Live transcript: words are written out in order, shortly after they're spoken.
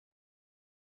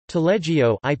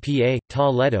Taleggio IPA,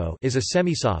 Taleggio is a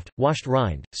semi-soft, washed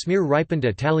rind, smear-ripened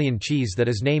Italian cheese that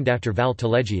is named after Val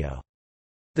Taleggio.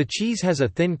 The cheese has a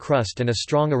thin crust and a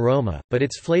strong aroma, but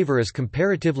its flavor is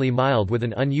comparatively mild with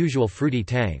an unusual fruity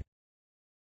tang.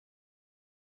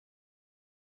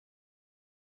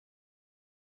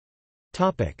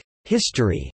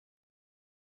 History.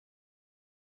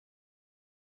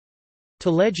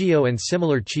 Taleggio and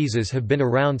similar cheeses have been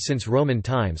around since Roman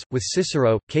times, with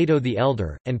Cicero, Cato the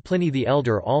Elder, and Pliny the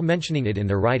Elder all mentioning it in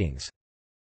their writings.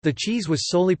 The cheese was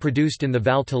solely produced in the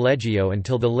Val Taleggio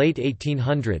until the late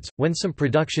 1800s, when some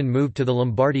production moved to the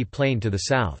Lombardy plain to the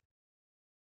south.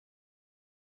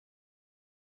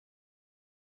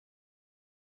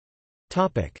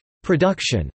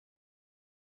 Production.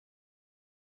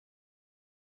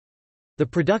 The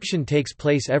production takes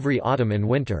place every autumn and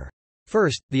winter.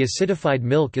 First, the acidified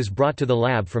milk is brought to the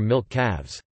lab from milk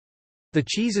calves. The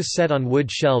cheese is set on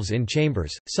wood shelves in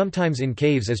chambers, sometimes in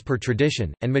caves as per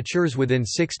tradition, and matures within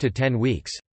 6 to 10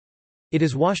 weeks. It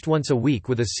is washed once a week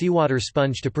with a seawater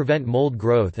sponge to prevent mold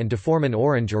growth and to form an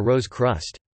orange or rose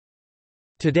crust.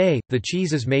 Today, the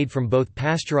cheese is made from both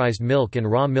pasteurized milk and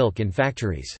raw milk in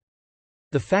factories.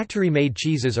 The factory-made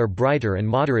cheeses are brighter and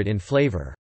moderate in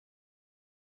flavor.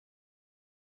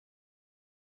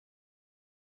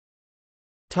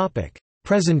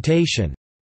 Presentation.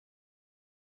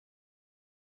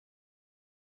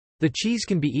 The cheese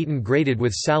can be eaten grated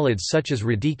with salads such as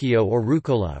radicchio or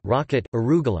rucola, rocket,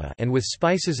 arugula, and with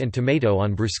spices and tomato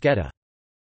on bruschetta.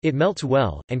 It melts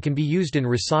well, and can be used in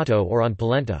risotto or on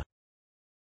polenta.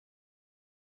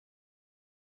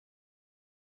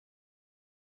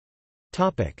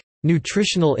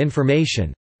 Nutritional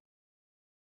information.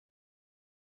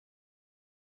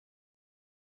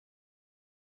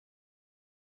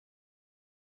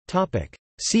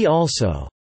 See also: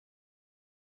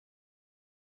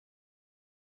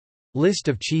 List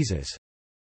of cheeses.